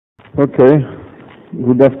Okay,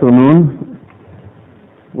 good afternoon.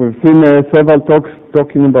 We've seen several talks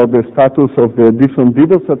talking about the status of the different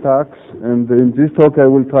DDoS attacks, and in this talk I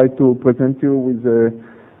will try to present you with the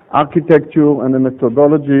architecture and a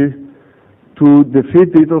methodology to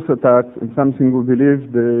defeat DDoS attacks and something we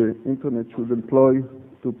believe the internet should employ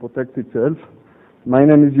to protect itself. My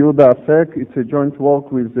name is Yehuda Afek. It's a joint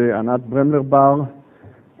work with Anat Bremler-Bar,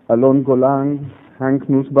 Alon Golan, Hank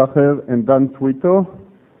Nussbacher, and Dan Twito.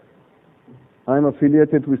 I'm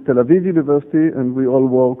affiliated with Tel-Aviv University, and we all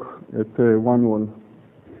work at WANWall.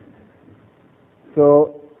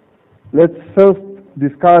 So let's first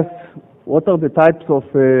discuss what are the types of,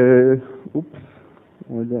 oops,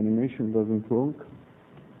 well, the animation doesn't work.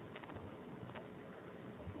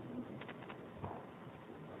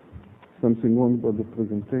 Something wrong about the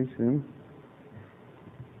presentation.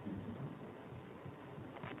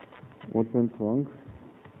 What went wrong?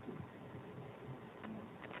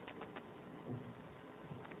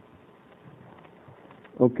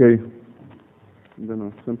 Okay, I don't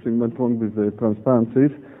know, something went wrong with the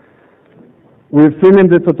transparencies. We've seen in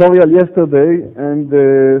the tutorial yesterday and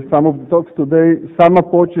some of the talks today, some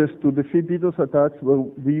approaches to defeat DDoS attacks where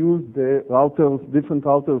we use the routers, different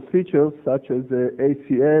routers features such as the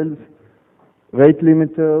ACLs, rate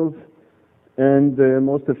limiters, and the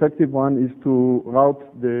most effective one is to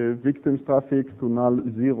route the victim's traffic to null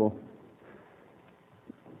zero.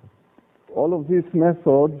 All of these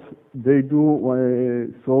methods, they do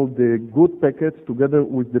solve the good packets together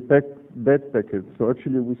with the bad packets. So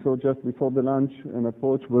actually we saw just before the lunch an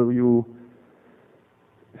approach where you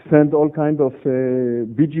send all kind of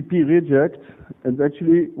BGP rejects, and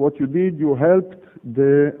actually what you did, you helped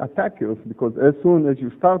the attackers, because as soon as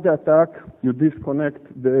you start the attack, you disconnect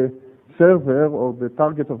the server or the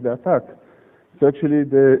target of the attack. So actually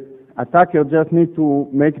the attacker just needs to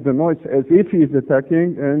make the noise as if he is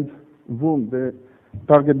attacking, and boom, the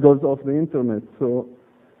target goes off the internet. So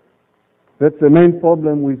that's the main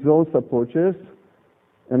problem with those approaches.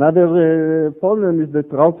 Another problem is that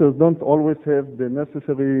routers don't always have the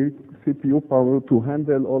necessary CPU power to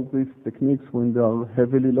handle all these techniques when they are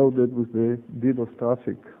heavily loaded with the DDoS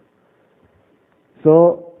traffic.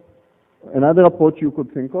 So another approach you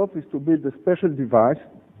could think of is to build a special device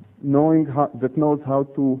that knows how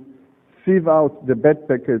to sieve out the bad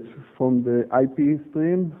packets from the IP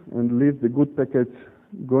stream and leave the good packets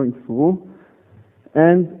going through,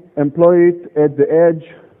 and employ it at the edge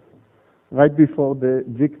right before the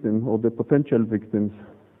victim or the potential victims.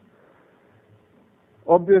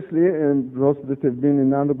 Obviously, and those that have been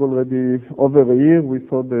in Annog already over a year, we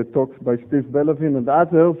saw the talks by Steve Bellavin and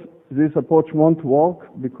others, this approach won't work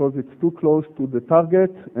because it's too close to the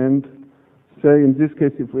target, and say in this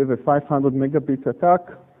case if we have a 500 megabit attack,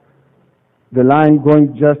 the line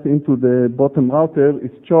going just into the bottom router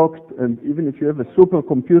is choked, and even if you have a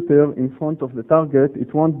supercomputer in front of the target,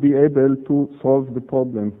 it won't be able to solve the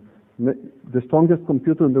problem. The strongest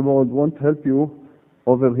computer in the world won't help you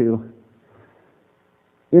over here.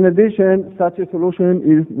 In addition, such a solution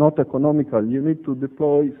is not economical. You need to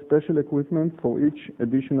deploy special equipment for each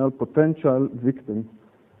additional potential victim,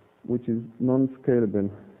 which is non-scalable.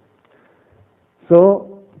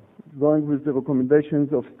 So, going with the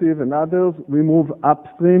recommendations of Steve and others, we move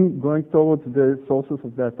upstream, going towards the sources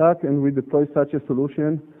of the attack, and we deploy such a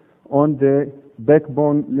solution on the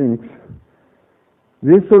backbone links.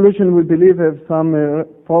 This solution, we believe, has some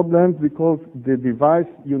problems because the device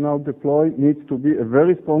you now deploy needs to be a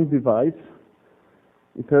very strong device.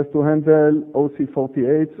 It has to handle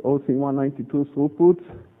OC48, OC192 throughputs.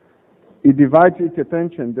 It divides its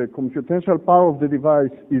attention. The computational power of the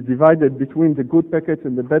device is divided between the good packets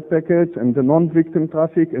and the bad packets and the non-victim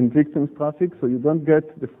traffic and victim's traffic, so you don't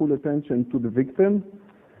get the full attention to the victim.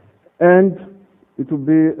 And it will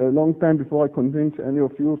be a long time before I convince any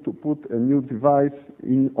of you to put a new device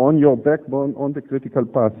on your backbone on the critical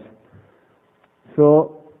path.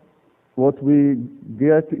 So what we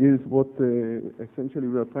get is what essentially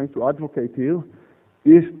we are trying to advocate here,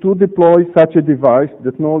 is to deploy such a device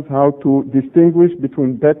that knows how to distinguish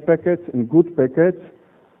between bad packets and good packets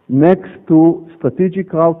next to strategic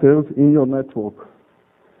routers in your network.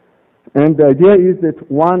 And the idea is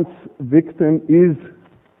that once victim is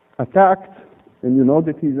attacked, and you know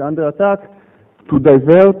that he's under attack, to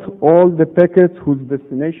divert all the packets whose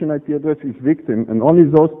destination IP address is victim, and only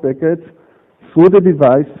those packets through the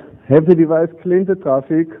device, have the device clean the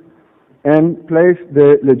traffic, and place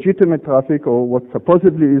the legitimate traffic, or what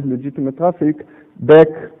supposedly is legitimate traffic, back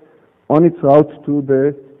on its route to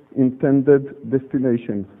the intended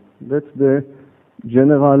destination. That's the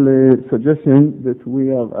general suggestion that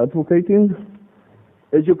we are advocating.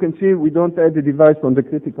 As you can see, we don't add the device on the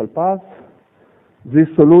critical path. This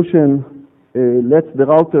solution lets the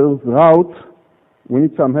routers route. We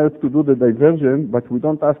need some help to do the diversion, but we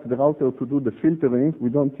don't ask the router to do the filtering. We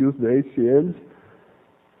don't use the ACLs.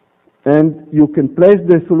 And you can place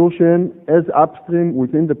the solution as upstream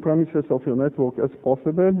within the premises of your network as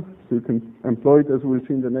possible. So you can employ it, as we'll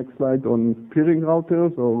see in the next slide, on peering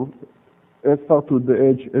routers or as far to the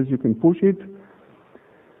edge as you can push it.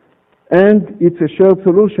 And it's a shared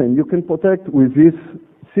solution. You can protect with this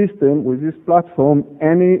system, with this platform,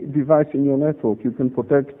 any device in your network. You can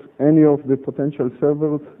protect any of the potential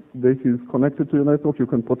servers that is connected to your network. You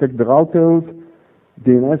can protect the routers,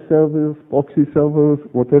 DNS servers, proxy servers,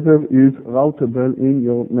 whatever is routable in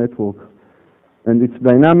your network. And it's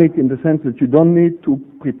dynamic in the sense that you don't need to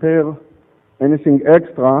prepare anything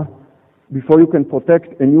extra before you can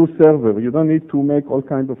protect a new server. You don't need to make all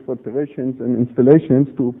kinds of preparations and installations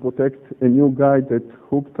to protect a new guy that's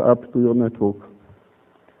hooked up to your network.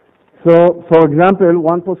 So, for example,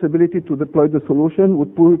 one possibility to deploy the solution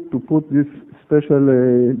would be to put these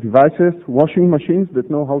special devices, washing machines that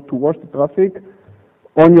know how to wash the traffic,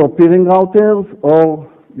 on your peering routers,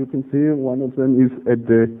 or you can see one of them is at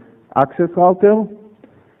the access router.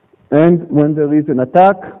 And when there is an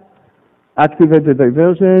attack, activate the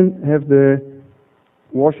diversion, have the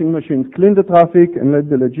washing machines clean the traffic, and let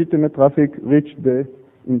the legitimate traffic reach the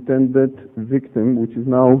intended victim, which is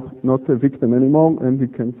now not a victim anymore, and we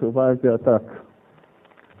can survive the attack.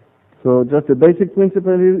 So just the basic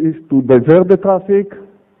principle is to divert the traffic,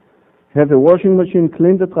 have a washing machine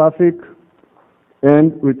clean the traffic,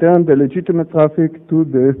 and return the legitimate traffic to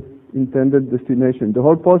the intended destination. The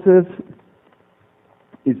whole process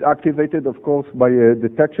is activated, of course, by a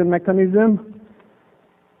detection mechanism.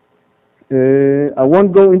 I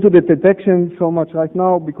won't go into the detection so much right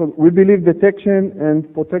now because we believe detection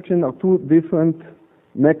and protection are two different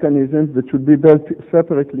mechanisms that should be dealt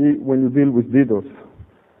separately when you deal with DDoS.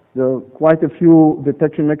 There are quite a few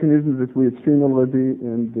detection mechanisms that we have seen already,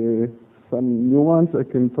 and some new ones. I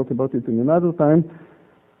can talk about it in another time.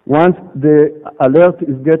 Once the alert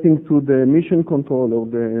is getting to the mission control or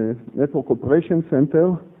the network operation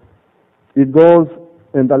center, it goes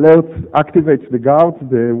and alerts, activates the guards,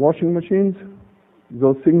 the washing machines.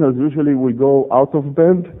 Those signals usually will go out of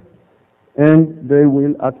band, and they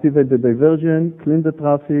will activate the diversion, clean the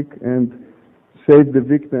traffic, and save the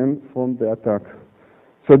victim from the attack.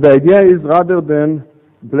 So the idea is, rather than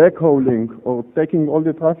blackholing or taking all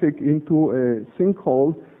the traffic into a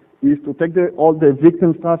sinkhole, is to take all the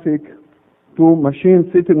victim's traffic to machines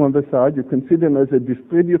sitting on the side. You can see them as a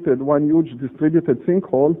distributed, one huge distributed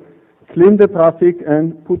sinkhole, clean the traffic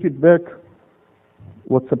and put it back,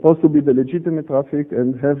 what's supposed to be the legitimate traffic,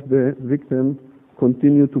 and have the victim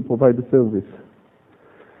continue to provide the service.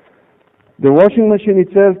 The washing machine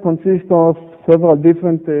itself consists of several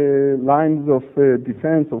different lines of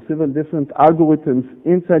defense, or several different algorithms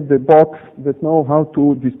inside the box that know how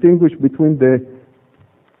to distinguish between the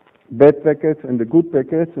bad packets and the good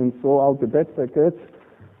packets and throw out the bad packets.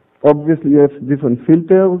 Obviously, you have different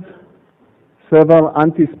filters, several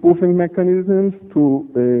anti-spoofing mechanisms to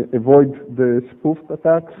avoid the spoofed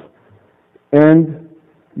attacks, and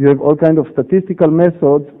you have all kinds of statistical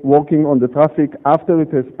methods working on the traffic after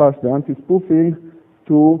it has passed the anti-spoofing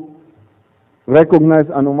to recognize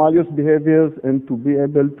anomalous behaviors and to be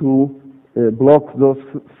able to block those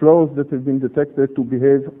flows that have been detected to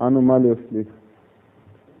behave anomalously.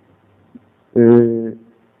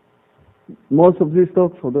 Most of this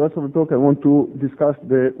talk, for the rest of the talk, I want to discuss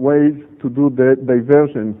the ways to do the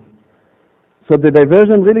diversion. So the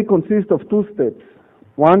diversion really consists of two steps.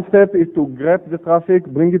 One step is to grab the traffic,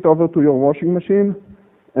 bring it over to your washing machine,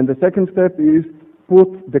 and the second step is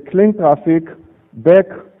put the clean traffic back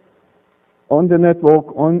on the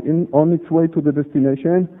network on its way to the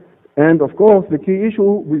destination. And of course, the key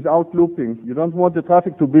issue, without looping. You don't want the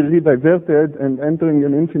traffic to be rediverted and entering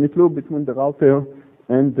an infinite loop between the router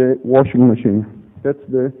and the washing machine. That's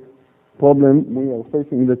the problem we are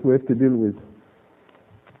facing that we have to deal with.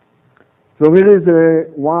 So here is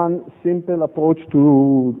one simple approach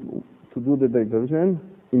to do the diversion.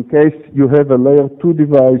 In case you have a layer 2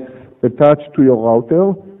 device attached to your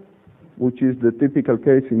router, which is the typical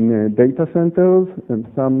case in data centers, and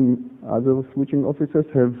some other switching offices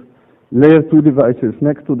have layer 2 devices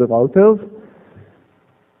next to the routers.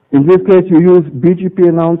 In this case, you use BGP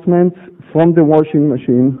announcements from the washing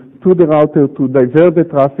machine to the router to divert the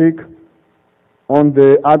traffic on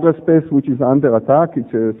the address space which is under attack.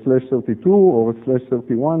 It's a /32 or a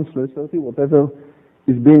 /31, /30, whatever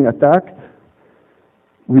is being attacked.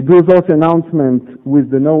 We do those announcements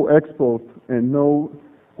with the no export and no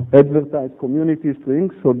advertised community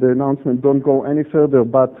strings, so the announcement don't go any further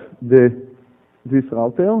but this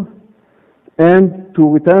router. And to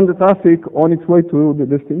return the traffic on its way to the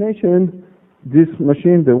destination, this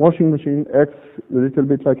machine, the washing machine, acts a little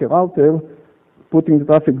bit like a router, putting the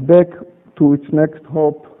traffic back to its next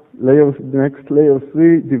hop, the next layer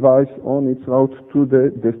 3 device on its route to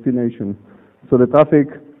the destination. So the traffic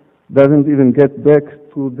doesn't even get back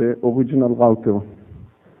to the original router.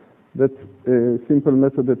 That's a simple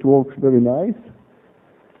method that works very nice.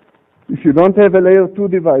 If you don't have a layer 2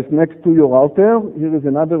 device next to your router, here is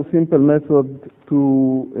another simple method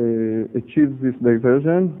to achieve this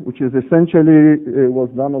diversion, which is essentially was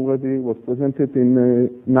done already, was presented in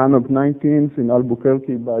NANOG 19 in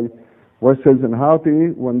Albuquerque by Wessels and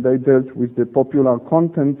Harty when they dealt with the popular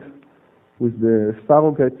content with the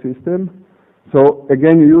surrogate system. So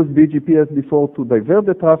again, you use BGP as before to divert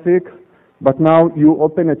the traffic, but now you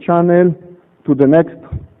open a channel to the next,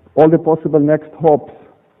 all the possible next hops.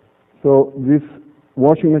 So this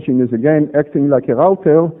washing machine is again acting like a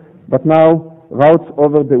router, but now routes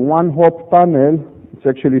over the one hop panel. It's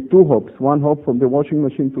actually two hops, one hop from the washing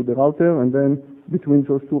machine to the router, and then between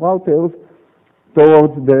those two routers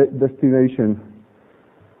towards the destination.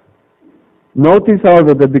 Notice,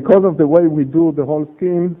 however, that because of the way we do the whole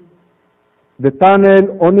scheme, the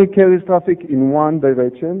tunnel only carries traffic in one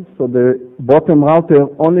direction, so the bottom router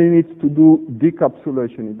only needs to do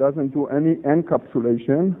decapsulation. It doesn't do any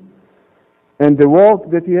encapsulation. And the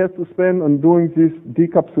work that he has to spend on doing this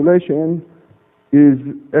decapsulation is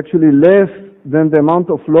actually less than the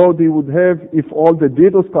amount of load he would have if all the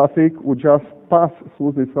DDoS traffic would just pass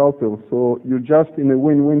through this router. So you're just in a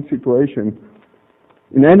win-win situation.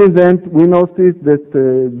 In any event, we noticed that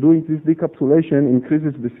doing this decapsulation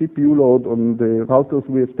increases the CPU load on the routers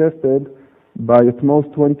we have tested by at most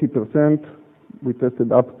 20%. We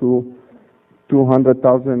tested up to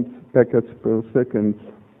 200,000 packets per second.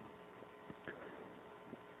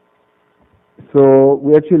 So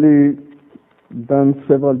we actually done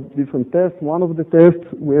several different tests. One of the tests,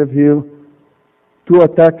 we have here two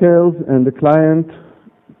attackers and the client,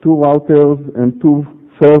 two routers and two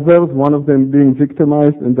servers, one of them being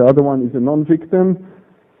victimized and the other one is a non-victim.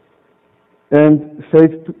 And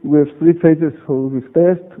we have three phases for this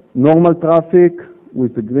test. Normal traffic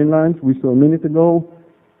with the green lines we saw a minute ago,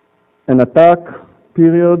 an attack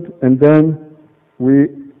period, and then we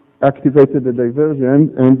activated the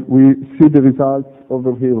diversion, and we see the results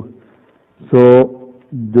over here. So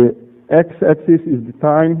the x-axis is the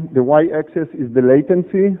time, the y-axis is the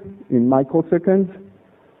latency in microseconds,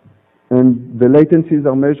 and the latencies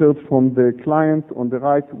are measured from the client on the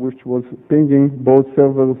right, which was pinging both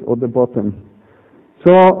servers on the bottom.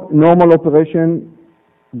 So normal operation,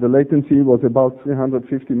 the latency was about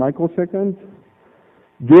 350 microseconds.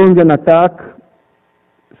 During an attack,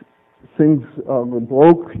 things are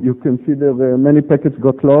broke. You can see that many packets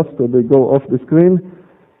got lost, so they go off the screen.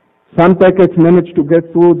 Some packets managed to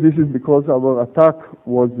get through. This is because our attack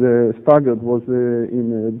was staggered, was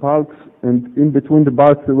in bulks, and in between the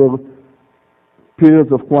bulks there were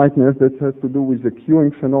periods of quietness that has to do with the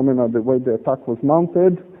queuing phenomena, the way the attack was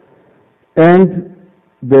mounted. And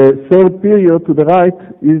the third period to the right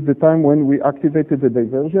is the time when we activated the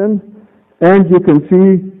diversion. And you can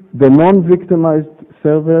see the non-victimized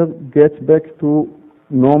server gets back to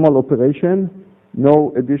normal operation,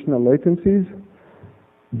 no additional latencies.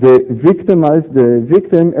 The victim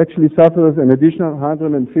actually suffers an additional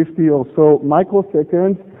 150 or so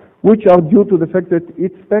microseconds, which are due to the fact that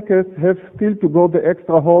its packets have still to go the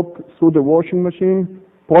extra hop through the washing machine,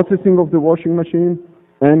 processing of the washing machine,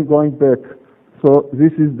 and going back. So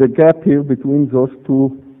this is the gap here between those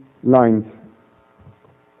two lines.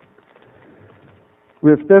 We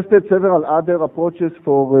have tested several other approaches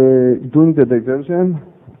for doing the diversion.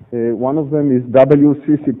 One of them is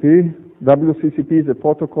WCCP. WCCP is a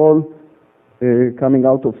protocol coming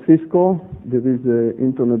out of Cisco. There is an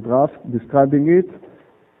internet draft describing it.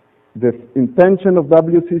 The intention of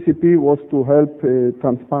WCCP was to help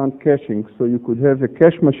transparent caching. So you could have a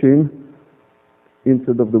cache machine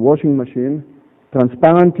instead of the washing machine,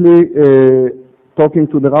 transparently talking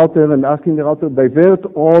to the router and asking the router, divert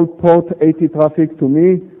all port 80 traffic to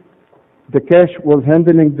me. The cache was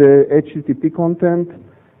handling the HTTP content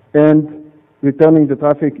and returning the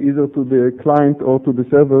traffic either to the client or to the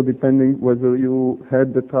server, depending whether you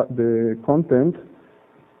had the content.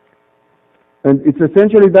 And it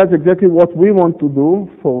essentially does exactly what we want to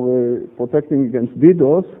do for protecting against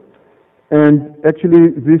DDoS. And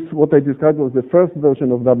actually, this, what I described, was the first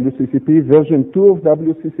version of WCCP. Version 2 of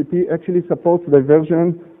WCCP actually supports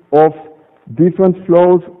diversion of different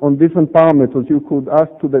flows on different parameters. You could ask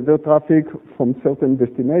to divert traffic from certain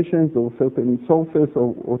destinations or certain sources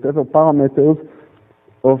or whatever parameters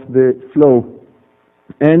of the flow.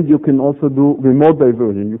 And you can also do remote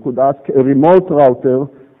diversion. You could ask a remote router,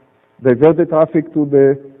 divert the traffic to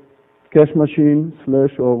the cache machine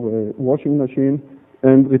 / or washing machine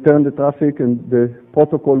and return the traffic, and the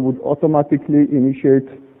protocol would automatically initiate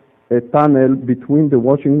a tunnel between the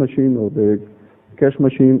washing machine or the cache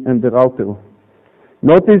machine and the router.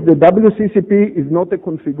 Notice the WCCP is not a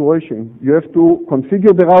configuration. You have to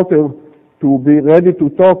configure the router to be ready to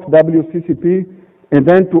talk WCCP, and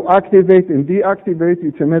then to activate and deactivate,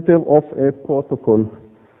 it's a matter of a protocol.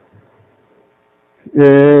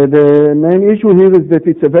 The main issue here is that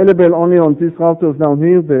it's available only on these routers down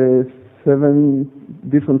here, the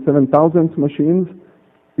 7000 machines.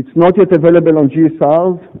 It's not yet available on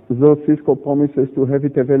GSRs, though Cisco promises to have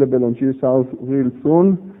it available on GSRs real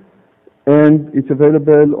soon. And it's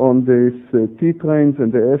available on these T-trains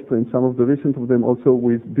and the S-trains, some of the recent of them also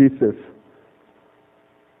with BSEF.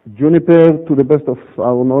 Juniper, to the best of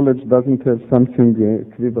our knowledge, doesn't have something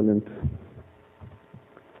equivalent.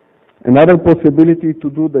 Another possibility to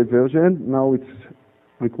do diversion, now it's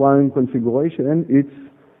requiring configuration, it's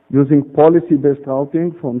using policy-based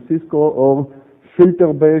routing from Cisco or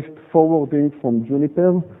filter-based forwarding from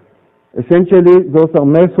Juniper. Essentially, those are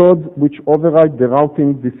methods which override the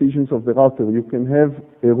routing decisions of the router. You can have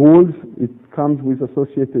rules, it comes with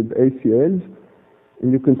associated ACLs,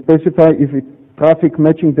 and you can specify if it's traffic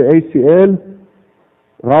matching the ACL,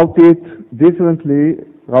 route it differently,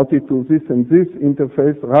 route it to this and this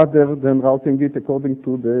interface rather than routing it according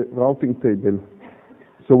to the routing table.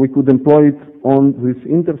 So we could employ it on this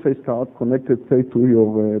interface card connected, say, to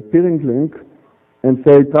your peering link, and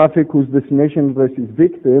say traffic whose destination address is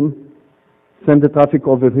victim, send the traffic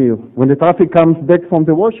over here. When the traffic comes back from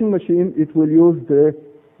the washing machine, it will use the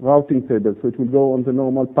routing table, so it will go on the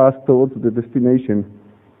normal path towards the destination.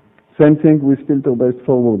 Same thing with filter-based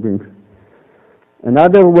forwarding.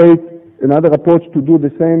 Another approach to do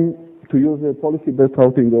the same, to use the policy-based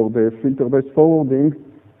routing or the filter-based forwarding,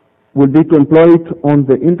 will be to employ it on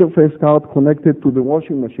the interface card connected to the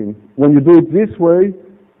washing machine. When you do it this way,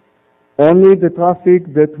 only the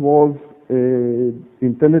traffic that was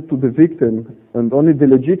intended to the victim and only the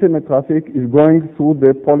legitimate traffic is going through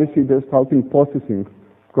the policy-based routing processing.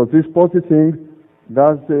 Because this processing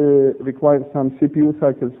does require some CPU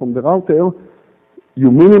cycles from the router. You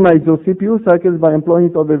minimize those CPU cycles by employing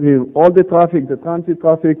it over here. All the traffic, the transit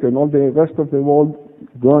traffic, and all the rest of the world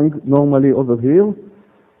going normally over here.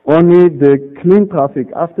 Only the clean traffic,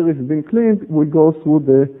 after it's been cleaned, will go through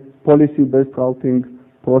the policy-based routing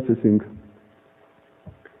processing.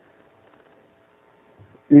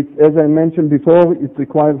 As I mentioned before, it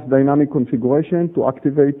requires dynamic configuration to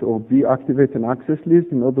activate or deactivate an access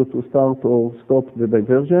list in order to start or stop the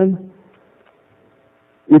diversion.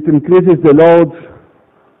 It increases the load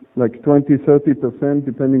like 20–30%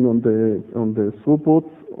 depending on the throughput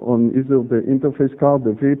on either the interface card,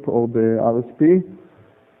 the VIP, or the RSP.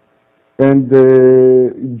 And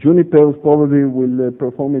Juniper probably will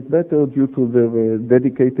perform it better due to their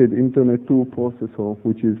dedicated Internet 2 processor,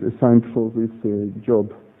 which is assigned for this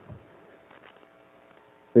job.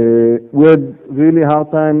 We had really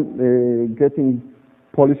hard time getting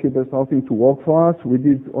policy-based routing to work for us. We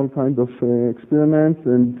did all kinds of experiments,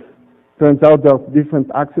 and turns out there are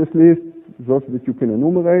different access lists, those that you can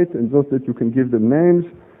enumerate and those that you can give them names.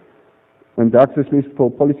 And the access list for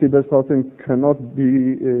policy-based routing cannot be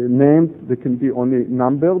named, they can be only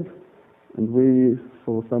numbered. And we,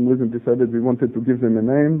 for some reason, decided we wanted to give them a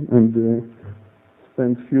name and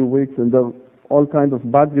spent a few weeks, and there are all kinds of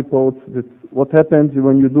bug reports that what happens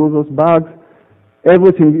when you do those bugs,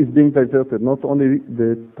 everything is being diverted, not only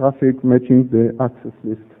the traffic matching the access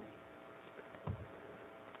list.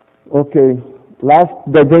 Okay, last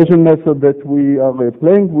diversion method that we are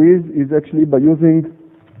playing with is actually by using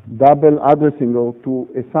double addressing, or to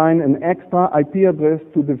assign an extra IP address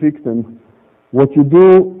to the victim. What you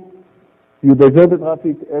do, you divert the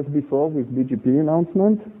traffic as before with BGP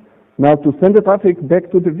announcement. Now to send the traffic back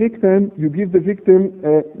to the victim, you give the victim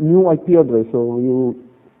a new IP address, or you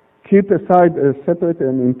keep aside a separate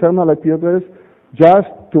and internal IP address just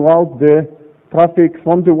to route the traffic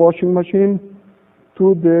from the washing machine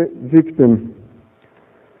to the victim.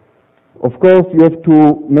 Of course, you have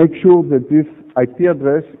to make sure that this IP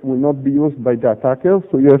address will not be used by the attacker,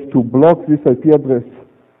 so you have to block this IP address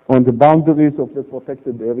on the boundaries of the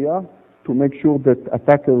protected area to make sure that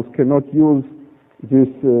attackers cannot use this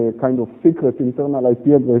kind of secret internal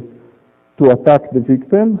IP address to attack the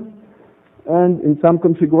victim. And in some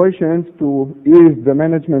configurations, to ease the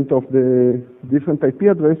management of the different IP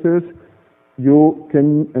addresses, you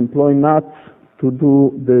can employ NATs to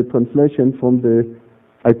do the translation from the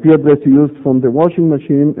IP address used from the washing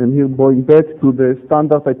machine, and here going back to the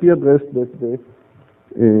standard IP address that the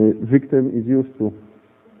victim is used to.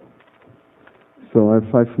 So I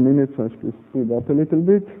have 5 minutes, I have to speed up a little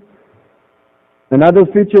bit. Another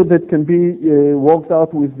feature that can be worked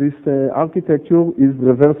out with this architecture is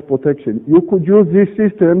reverse protection. You could use this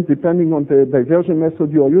system, depending on the diversion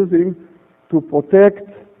method you are using, to protect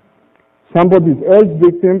somebody else's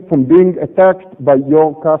victim from being attacked by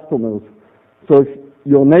your customers. So if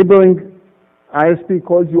your neighboring ISP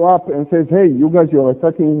calls you up and says, hey, you guys, you're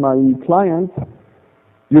attacking my client,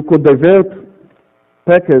 you could divert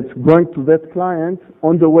packets going to that client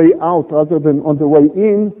on the way out rather than on the way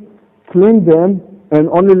in, clean them, and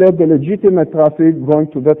only let the legitimate traffic going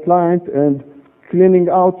to that client and cleaning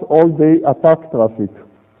out all the attack traffic.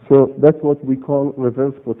 So that's what we call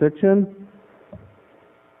reverse protection.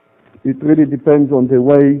 It really depends on the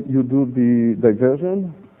way you do the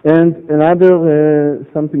diversion. And another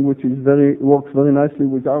something which is works very nicely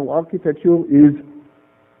with our architecture is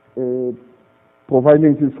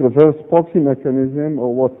providing this reverse proxy mechanism,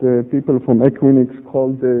 or what people from Equinix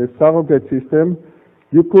call the surrogate system.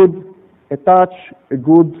 You could attach a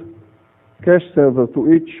good cache server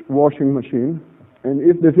to each washing machine, and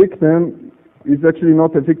if the victim is actually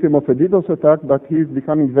not a victim of a DDoS attack, but he is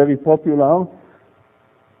becoming very popular,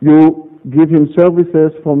 you give him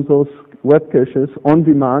services from those web caches on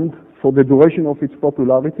demand for the duration of its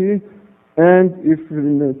popularity, and if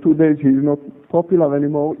in 2 days he is not popular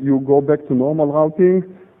anymore, you go back to normal routing,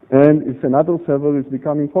 and if another server is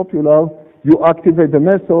becoming popular, you activate the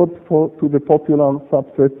method to the popular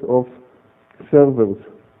subset of servers.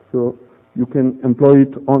 So you can employ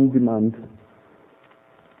it on demand.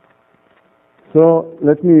 So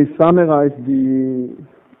let me summarize the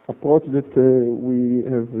approach that we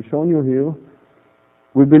have shown you here.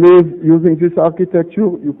 We believe using this architecture,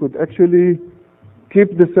 you could actually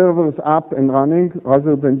keep the servers up and running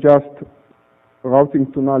rather than just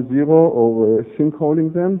routing to null zero or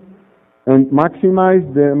sinkholing them, and maximize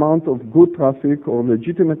the amount of good traffic or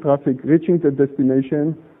legitimate traffic reaching the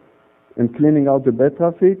destination and cleaning out the bad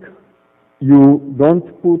traffic. You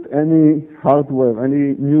don't put any hardware,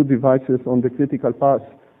 any new devices on the critical path,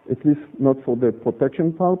 at least not for the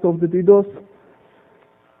protection part of the DDoS.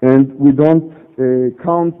 And we don't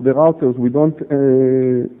count the routers. We don't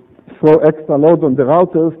throw extra load on the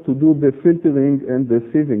routers to do the filtering and the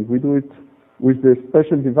sieving. We do it with the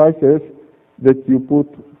special devices that you put,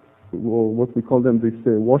 or what we call them, these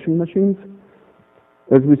washing machines.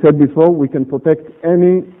 As we said before, we can protect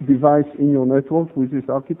any device in your network with this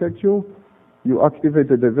architecture. You activate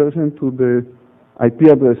the diversion to the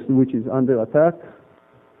IP address which is under attack.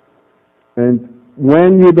 And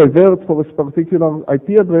when you divert for a particular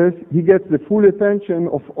IP address, he gets the full attention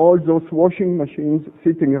of all those washing machines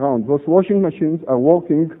sitting around. Those washing machines are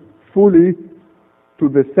working fully to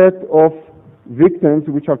the set of victims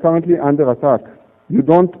which are currently under attack. You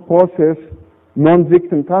don't process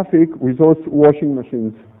non-victim traffic with those washing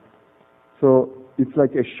machines. So it's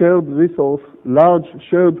like a shared resource, large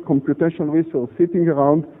shared computational resource sitting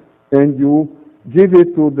around, and you give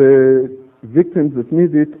it to the victims that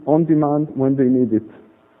need it on demand when they need it.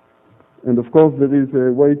 And of course, there is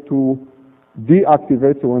a way to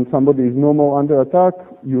deactivate, so when somebody is no more under attack,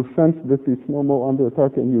 you sense that it's no more under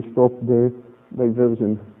attack and you stop the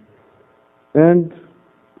diversion. And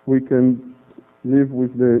we can live with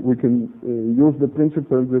we can use the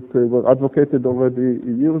principles that were advocated already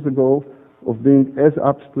years ago of being as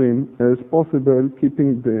upstream as possible,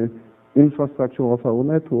 keeping the infrastructure of our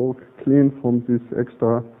network clean from this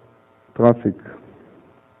extra traffic.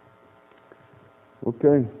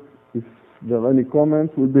 Okay, if there are any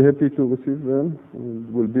comments, we'll be happy to receive them.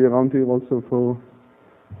 And we'll be around here also for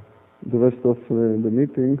the rest of the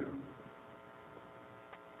meeting.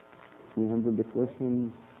 We handle the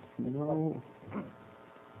questions now.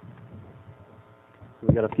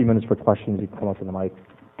 We got a few minutes for questions. You can come up to the mic.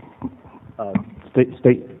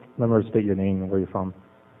 Remember to state your name and where you're from.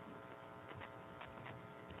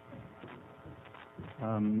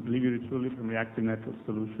 Livio Riccioli from Reactive Network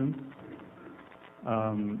Solutions.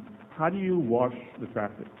 How do you wash the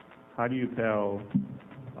traffic? How do you tell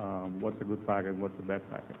what's a good packet and what's a bad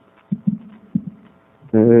packet?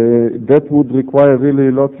 That would require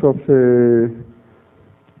really lots of,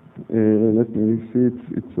 let me see,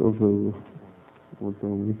 it's over, what are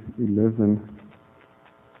we, 11.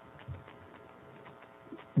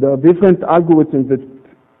 There are different algorithms that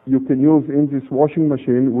you can use in this washing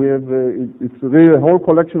machine. We have, it's really a whole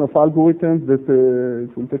collection of algorithms that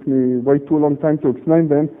it will take me way too long time to explain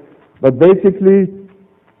them. But basically,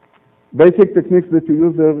 basic techniques that you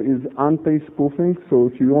use there is anti-spoofing. So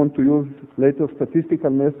if you want to use later statistical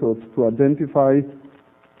methods to identify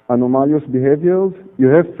anomalous behaviors, you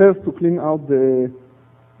have first to clean out the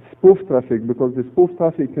spoof traffic, because the spoof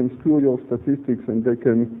traffic can skew your statistics, and they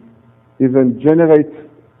can even generate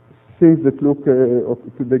things that look,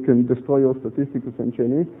 they can destroy your statistics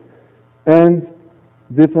essentially. And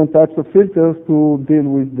different types of filters to deal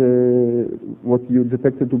with what you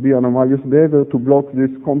detected to be anomalous behavior, to block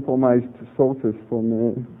these compromised sources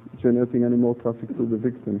from generating any more traffic to the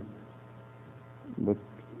victim. But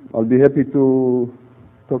I'll be happy to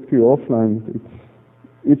talk to you offline.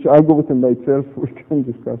 Each algorithm by itself we can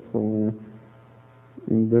discuss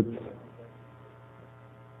in depth.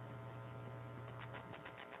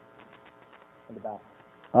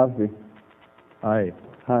 Avi. Hi.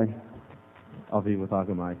 Hi. Avi with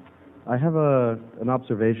Agamai. I have an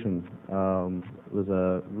observation. There's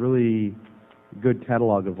a really good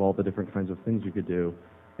catalog of all the different kinds of things you could do.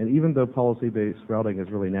 And even though policy-based routing is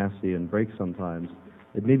really nasty and breaks sometimes,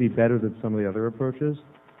 it may be better than some of the other approaches.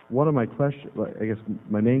 One of my questions, I guess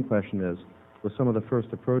my main question is, with some of the first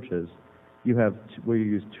approaches, you have where you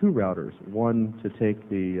use two routers, one to take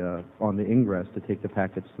on the ingress to take the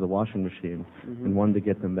packets to the washing machine, and one to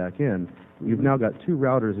get them back in. You've now got two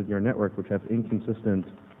routers in your network which have inconsistent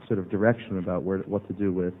sort of direction about what to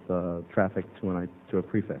do with traffic to a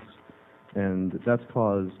prefix, and that's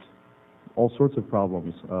caused all sorts of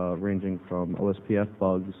problems, ranging from OSPF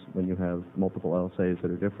bugs when you have multiple LSAs that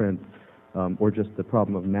are different, or just the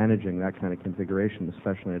problem of managing that kind of configuration,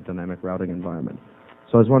 especially in a dynamic routing environment.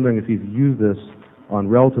 So I was wondering if you've used this on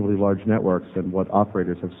relatively large networks and what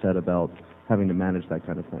operators have said about having to manage that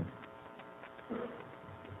kind of thing.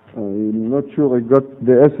 I'm not sure I got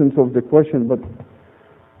the essence of the question, but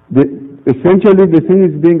essentially the thing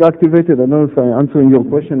is being activated. I don't know if I'm answering your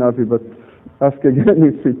question, Avi, but ask again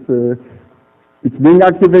if it's being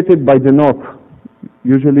activated by the NOC.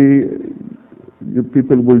 Usually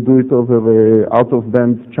people will do it over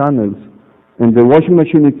out-of-band channels. And the washing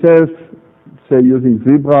machine itself, say using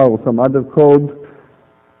Zebra or some other code,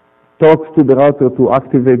 talks to the router to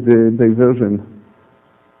activate the diversion.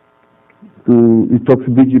 It talks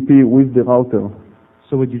BGP with the router.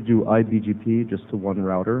 So would you do iBGP just to one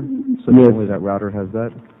router? So Yes. only that router has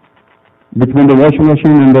that? Between the washing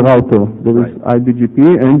machine and the router, there is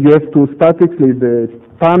iBGP, and you have to statically, the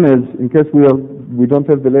tunnels, in case we don't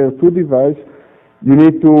have the layer 2 device, you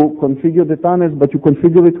need to configure the tunnels, but you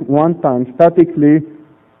configure it one time statically.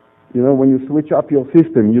 You know, when you switch up your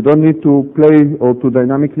system, you don't need to play or to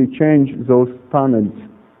dynamically change those tunnels.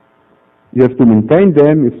 You have to maintain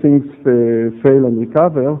them if things fail and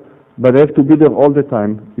recover, but they have to be there all the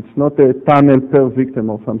time. It's not a tunnel per victim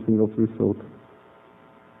or something of this sort.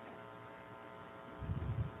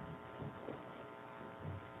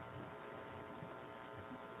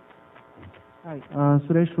 Hi,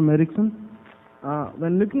 Suresh from Ericsson.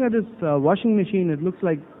 When looking at this washing machine, it looks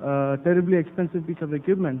like a terribly expensive piece of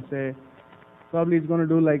equipment. Say, probably it's going to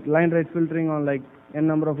do like line rate filtering on like n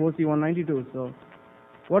number of OC192. So,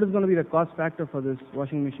 what is going to be the cost factor for this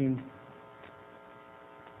washing machine?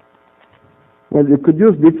 Well, you could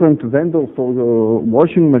use different vendors for the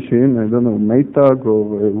washing machine. I don't know, Maytag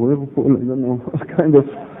or Whirlpool. I don't know what kind of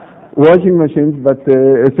washing machines. But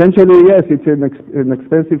essentially, yes, it's an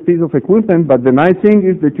expensive piece of equipment. But the nice thing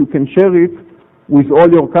is that you can share it with all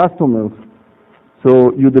your customers.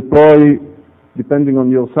 So you deploy, depending on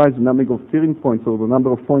your size, the number of steering points or the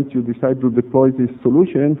number of points you decide to deploy this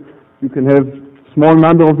solution, you can have small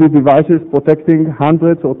number of these devices protecting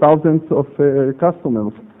hundreds or thousands of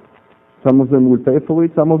customers. Some of them will pay for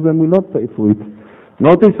it, some of them will not pay for it.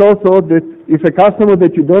 Notice also that if a customer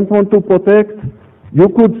that you don't want to protect, you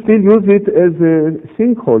could still use it as a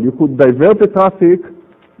sinkhole. You could divert the traffic,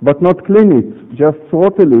 but not clean it, just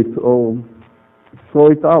throttle it or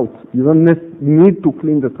throw it out. You don't need to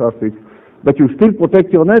clean the traffic, but you still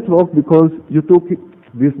protect your network because you took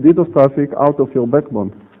this DDoS traffic out of your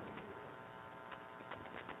backbone.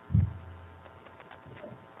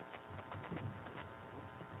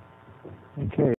 Okay.